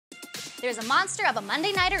There's a monster of a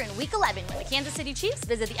Monday nighter in Week 11 when the Kansas City Chiefs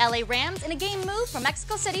visit the LA Rams in a game moved from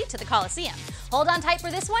Mexico City to the Coliseum. Hold on tight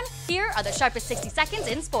for this one. Here are the sharpest 60 seconds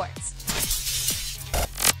in sports.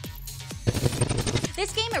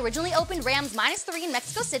 This game originally opened Rams -3 in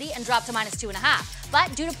Mexico City and dropped to -2.5.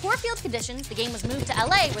 But due to poor field conditions, the game was moved to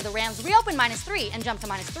LA where the Rams reopened -3 and jumped to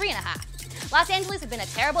 -3.5. Los Angeles had been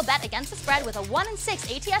a terrible bet against the spread with a 1-6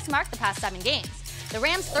 ATS mark the past 7 games. The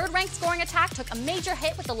Rams' third-ranked scoring attack took a major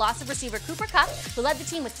hit with the loss of receiver Cooper Kupp, who led the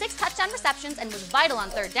team with 6 touchdown receptions and was vital on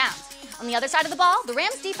third downs. On the other side of the ball, the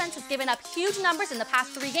Rams' defense has given up huge numbers in the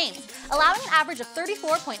past 3 games, allowing an average of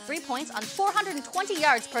 34.3 points on 420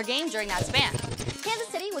 yards per game during that span. Kansas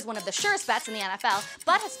City was one of the surest bets in the NFL,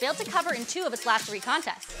 but has failed to cover in 2 of its last 3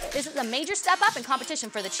 contests. This is a major step up in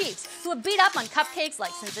competition for the Chiefs, who have beat up on cupcakes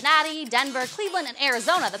like Cincinnati, Denver, Cleveland, and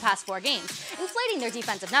Arizona the past 4 games, inflating their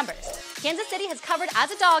defensive numbers. Kansas City has covered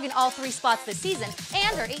as a dog in all 3 spots this season,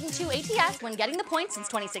 and are 8-2 ATS when getting the points since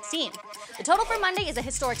 2016. The total for Monday is a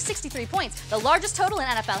historic 63 points, the largest total in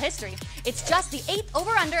NFL history. It's just the 8th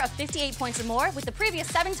over-under of 58 points or more, with the previous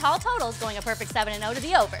 7 tall totals going a perfect 7-0 to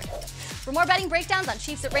the over. For more betting breakdowns on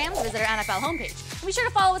Chiefs at Rams, visit our NFL homepage. And be sure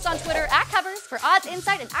to follow us on Twitter @Covers for odds,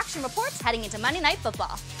 insight, and action reports heading into Monday Night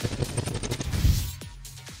Football.